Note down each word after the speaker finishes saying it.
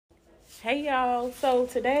Hey y'all, so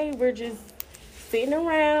today we're just sitting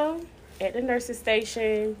around at the nurse's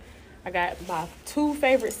station. I got my two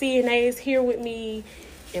favorite CNAs here with me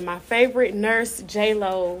and my favorite nurse,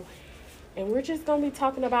 J-Lo. And we're just going to be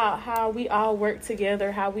talking about how we all work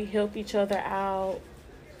together, how we help each other out.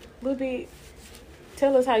 A little bit,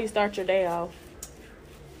 tell us how you start your day off.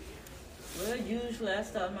 Well, usually I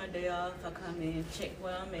start my day off. I come in, check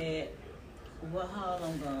where I'm at, what hall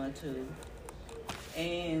I'm going to,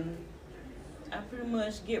 and I pretty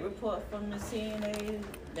much get report from the CNA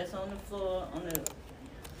that's on the floor on the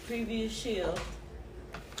previous shift,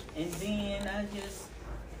 and then I just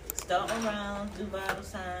start around, do vital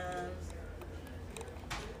signs.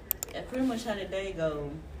 That's pretty much how the day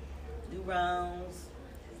goes. Do rounds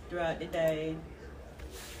throughout the day.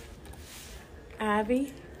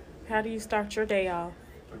 Ivy, how do you start your day off?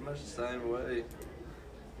 Pretty much the same way.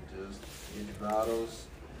 Just get your vitals,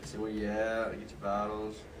 see where you at, get your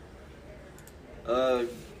vitals. I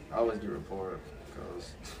always get a report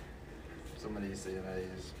because some of these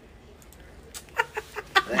CNAs,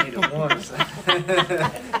 they ain't the ones.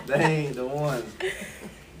 They ain't the ones.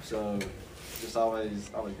 So just always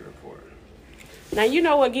get a report. Now, you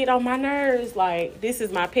know what get on my nerves? Like, this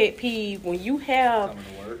is my pet peeve. When you have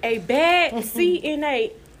a bad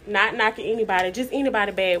CNA, not knocking anybody, just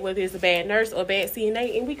anybody bad, whether it's a bad nurse or a bad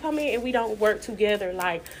CNA, and we come in and we don't work together.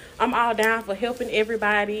 Like, I'm all down for helping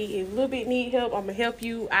everybody. If a little bit need help, I'm going to help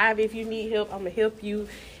you. Ivy, if you need help, I'm going to help you.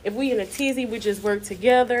 If we in a tizzy, we just work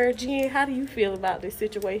together. Jen, how do you feel about this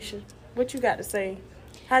situation? What you got to say?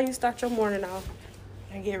 How you start your morning off?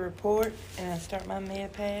 I get a report and I start my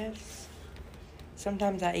med pass.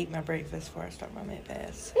 Sometimes I eat my breakfast before I start my med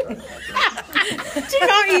pass. She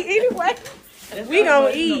gonna eat anyway. We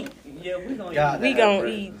gonna eat. Yeah, we gonna eat. We gonna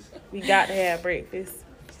eat. We got to have breakfast.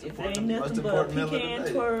 If it ain't nothing but a pecan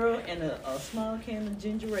twirl and a small can of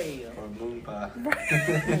ginger ale. Or a moon pie.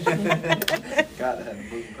 Got to have a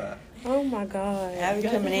moon pie. Oh my God. I was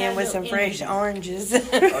coming in with some fresh oranges. Oh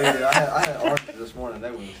yeah, I had oranges this morning.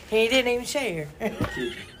 They was. He didn't even share. They was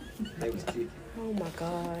kicking. They was kicking. Oh my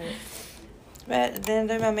God. But then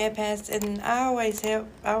I do my med pass, and I always help.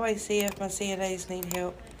 I always see if my CNAs need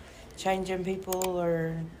help changing people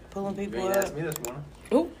or pulling people You ain't up. asked me this morning.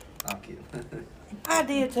 Ooh. I'm kidding. I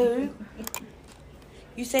did too.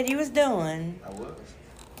 You said you was done. I was.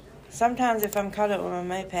 Sometimes if I'm caught up with my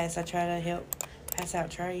med pass, I try to help pass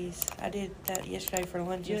out trays. I did that yesterday for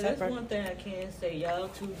lunch Yeah, and that's supper. one thing I can say. Y'all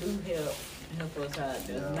two do help us out.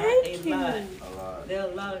 There's not Thank a you. lot. A lot. There are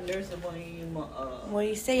a lot of nurses won't even. Well,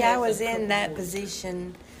 you see, I was in that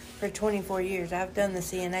position for 24 years. I've done the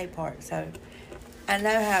CNA part, so I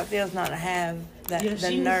know how it feels not to have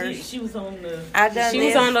the nurse. She was on the. She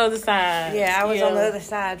was on the other side. Yeah, I was on the other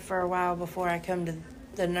side for a while before I come to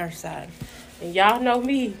the nurse side. And y'all know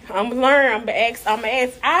me. I'm gonna learn. I'm gonna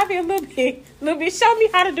ask Ivy a little bit. Show me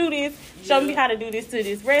how to do this. Show me how to do this to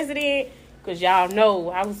this resident. Cause y'all know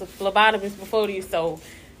I was a phlebotomist before this, so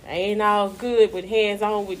I ain't all good with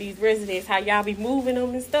hands-on with these residents. How y'all be moving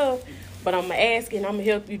them and stuff. But I'm gonna ask and I'm gonna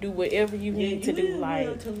help you do whatever you need to do.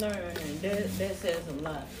 Like to learn, and that says a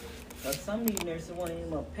lot. Cause some of these nurses won't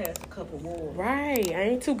even pass a couple wards. right, I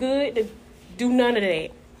ain't too good to do none of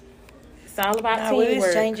that. It's all about We teamwork.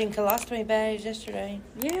 was changing colostomy bags yesterday.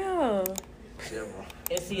 Yeah. Several.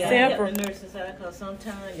 And see, I help the nurses out because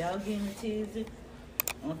sometimes y'all getting a tizzy.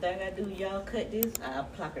 One thing I do, y'all cut this, I'll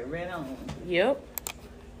plop it right on. Yep.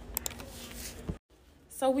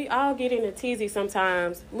 So we all get in a tizzy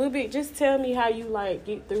sometimes. A little bit, just tell me how you like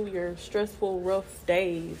get through your stressful, rough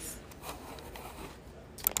days.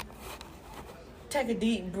 Take a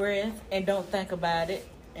deep breath and don't think about it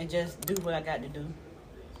and just do what I got to do.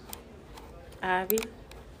 Ivy?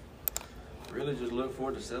 Really just look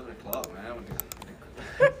forward to 7 o'clock, man. When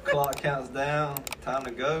the clock counts down, time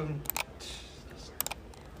to go. And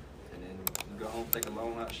then you go home, take a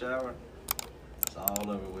long hot shower. It's all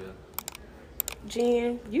over with.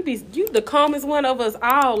 Jen, you the calmest one of us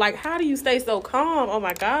all. Like, how do you stay so calm? Oh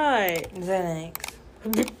my God. Xanax.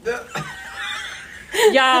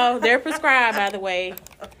 Y'all, they're prescribed, by the way.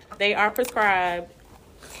 They are prescribed.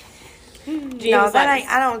 No,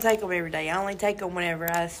 I don't take them every day. I only take them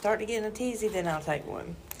whenever I start to get in a tizzy, then I'll take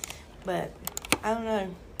one. But I don't know.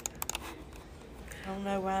 I don't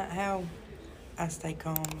know how I stay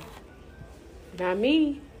calm. Not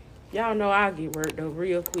me. Y'all know I'll get worked up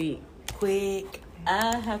real quick.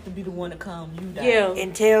 I have to be the one to calm you down. Yeah.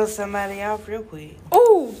 And tell somebody off real quick.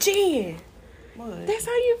 Oh, Jen. What? That's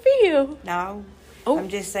how you feel. No. Oh. I'm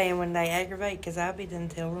just saying when they aggravate, because I'll be done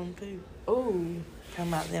tell them too. Oh.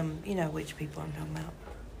 Talking about them, you know which people I'm talking about.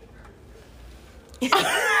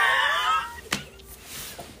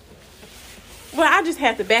 point, I just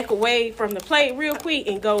have to back away from the plate real quick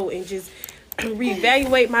and go and just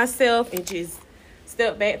reevaluate myself and just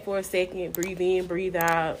step back for a second, breathe in, breathe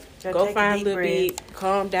out, go find a little bit,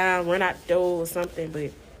 calm down, run out the door or something.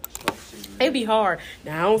 But it'd be hard.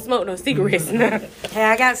 Now, I don't smoke no cigarettes now. Hey,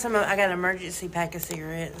 I got an emergency pack of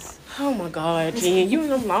cigarettes. Oh, my God, Jen. You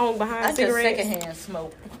and them long behind cigarettes. I just secondhand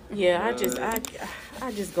smoke. Yeah,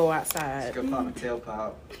 I just go outside. Just go find a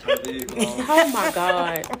tailpipe. Oh, my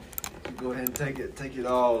God. Go ahead and take it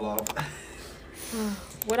all off.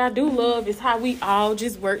 What I do love is how we all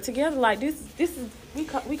just work together. Like this is we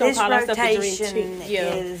gonna call ourselves the dream team.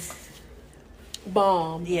 Yeah, is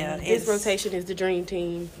bomb. Yeah, this rotation is the dream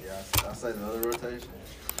team. Yeah, I say the other rotation.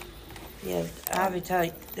 Yeah, Ivy tell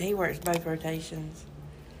you, he works both rotations.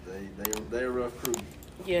 They're a rough crew.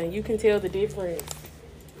 Yeah, you can tell the difference.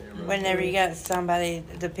 Whenever you got somebody,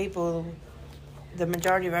 the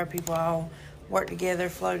majority of our people all work together,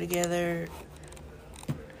 flow together,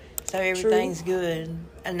 so everything's good.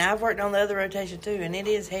 And I've worked on the other rotation too, and it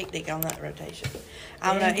is hectic on that rotation.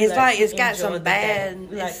 I don't know. It's like it's got some bad.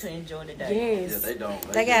 We like to enjoy the day. Yes. Yeah, they don't.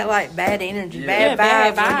 They got like bad energy, Yeah. bad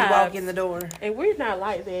vibes bad when you walk vibes. in the door. And we're not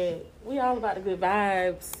like that. We all about the good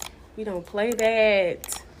vibes. We don't play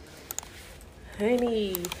that.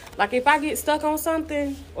 Honey, like if I get stuck on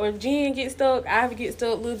something, or if Jen gets stuck, Ivy gets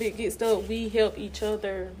stuck, a little bit get stuck, we help each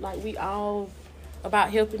other. Like we all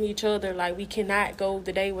about helping each other. Like we cannot go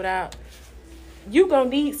the day without. You gonna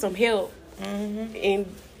need some help. Mm-hmm.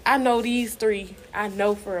 And I know these three. I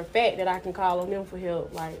know for a fact that I can call on them for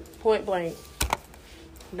help. Like point blank.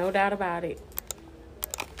 No doubt about it.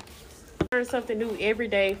 I learn something new every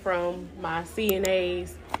day from my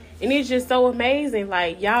CNAs. And it's just so amazing.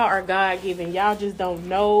 Like, y'all are God-given. Y'all just don't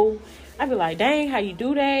know. I be like, dang, how you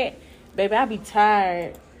do that? Baby, I be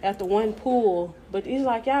tired after one pull. But it's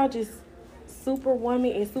like, y'all just super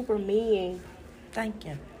women and super men. Thank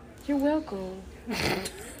you. You're welcome.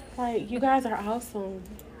 Like, you guys are awesome.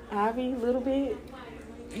 Ivy, a little bit.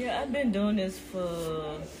 Yeah, I've been doing this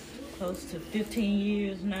for close to 15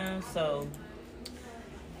 years now, so.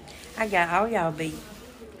 I got all y'all beat.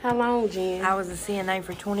 How long, Jen? I was a CNA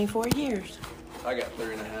for 24 years. I got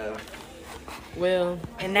 3.5. Well,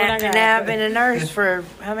 And now I've been a nurse for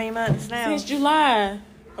how many months now? Since July.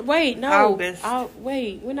 Wait, no. August.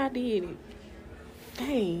 Wait, when I did it.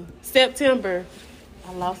 Dang. September.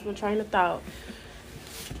 I lost my train of thought.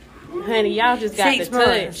 Honey, y'all just got 6 the touch.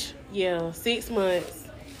 months. Yeah, 6 months.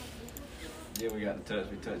 Yeah, we got the touch.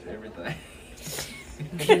 We touch everything.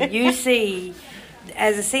 You see,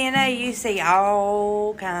 as a CNA, you see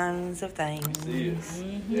all kinds of things. See it.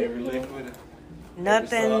 Mm-hmm. Every liquid.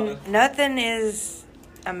 Nothing is,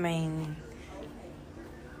 I mean,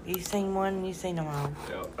 you seen one, you seen them all.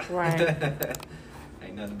 Yep. Right.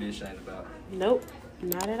 Ain't nothing to be ashamed about. Nope,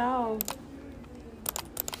 not at all.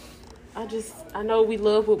 I know we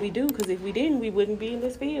love what we do, because if we didn't, we wouldn't be in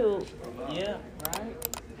this field. Yeah, right.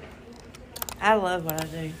 I love what I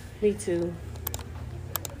do. Me too.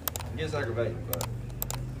 It gets aggravating, but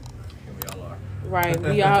here we all are. Right,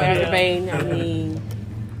 we all aggravating. I mean,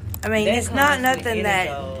 That it's not comes with nothing any that,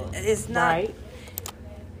 job. it's not, right.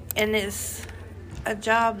 and it's a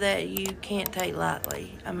job that you can't take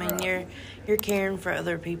lightly. I mean, Right. you're caring for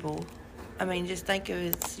other people. I mean, just think of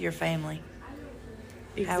it as your family.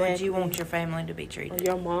 Exactly. How would you want your family to be Or treated?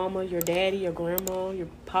 your mama, your daddy, your grandma, your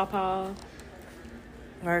papa.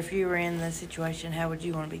 Or if you were in the situation, how would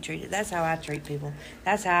you want to be treated? That's how I treat people.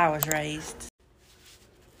 That's how I was raised.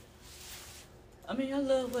 I mean, I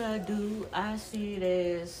love what I do. I see it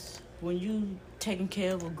as when you taking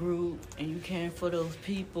care of a group and you caring for those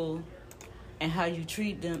people and how you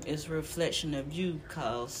treat them is a reflection of you,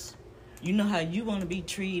 cause you know how you want to be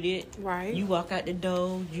treated. Right. You walk out the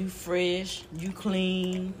door, you fresh, you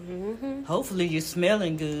clean. Mm-hmm. Hopefully you're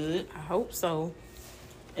smelling good. I hope so.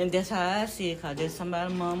 And that's how I see it, cause there's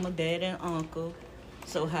somebody, mama, dad, and uncle.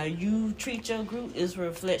 So how you treat your group is a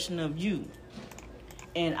reflection of you.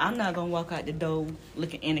 And I'm not gonna walk out the door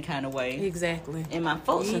looking any kind of way. Exactly. And my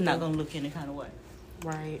folks Me are not either. gonna look any kind of way.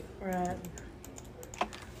 Right. Right.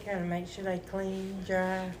 Gotta make sure they clean,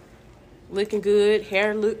 dry. Looking good,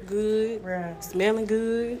 hair look good, Right. smelling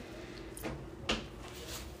good.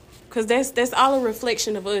 Cause that's all a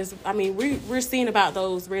reflection of us. I mean, we're seeing about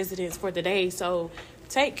those residents for the day. So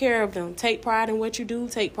take care of them. Take pride in what you do.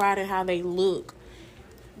 Take pride in how they look.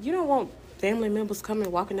 You don't want family members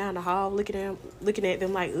coming walking down the hall looking at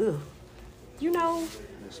them like, ugh. You know.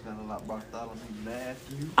 They're smelling like Bartholomew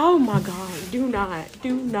Matthew. Oh my God! Do not.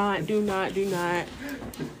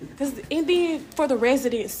 Cause and then for the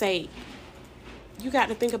residents' sake, you got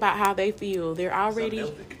to think about how they feel. They're already,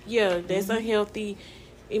 unhealthy. yeah, that's unhealthy.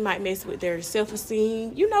 It might mess with their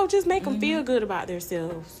self-esteem. You know, just make them feel good about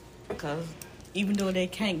themselves. Because even though they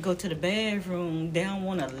can't go to the bathroom, they don't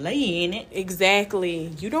want to lay in it. Exactly.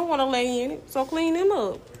 You don't want to lay in it, so clean them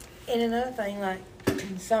up. And another thing, like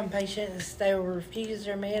some patients, they will refuse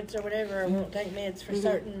their meds or whatever, or won't take meds for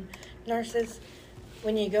certain nurses.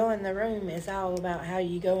 When you go in the room, it's all about how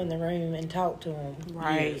you go in the room and talk to them.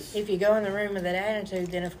 Right. Yes. If you go in the room with that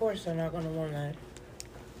attitude, then of course they're not going to want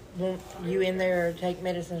you in there or take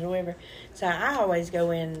medicines or whatever. So I always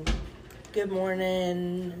go in, good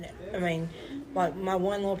morning. I mean, like my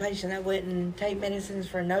one little patient that wouldn't take medicines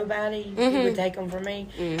for nobody, he would take them for me.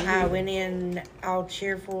 I went in all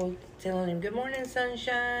cheerful, telling him, good morning,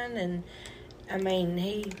 sunshine. And I mean,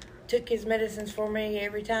 he took his medicines for me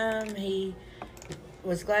every time. He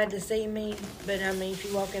was glad to see me. But I mean, if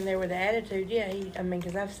you walk in there with an attitude,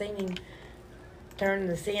 because I've seen him turn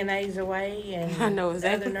the CNAs away and I know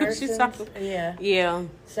exactly other what she's nurses. talking. Yeah.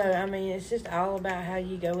 So, I mean, it's just all about how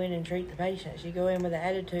you go in and treat the patients. You go in with an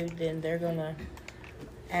attitude, then they're going to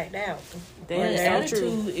act out. But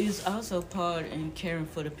attitude is also part in caring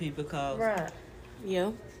for the people, because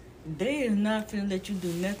Yeah. they is not finna let you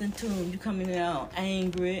do nothing to them. You come in out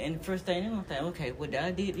angry, and the first thing they're going to think, okay, what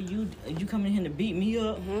I did to you? You coming here to beat me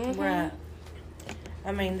up? Right.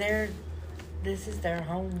 I mean, this is their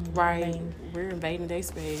home. Right. I mean, we're invading their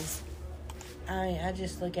space. I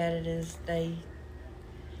just look at it as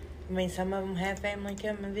some of them have family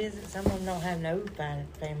come and visit. Some of them don't have no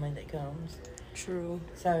family that comes. True.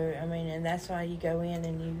 So, I mean, and that's why you go in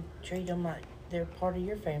and you treat them like they're part of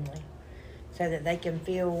your family, so that they can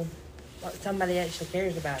feel like somebody actually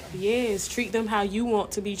cares about them. Yes, treat them how you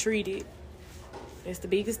want to be treated. That's the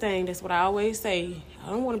biggest thing. That's what I always say. I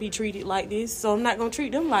don't want to be treated like this, so I'm not going to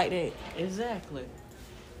treat them like that. Exactly.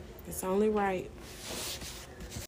 It's only right.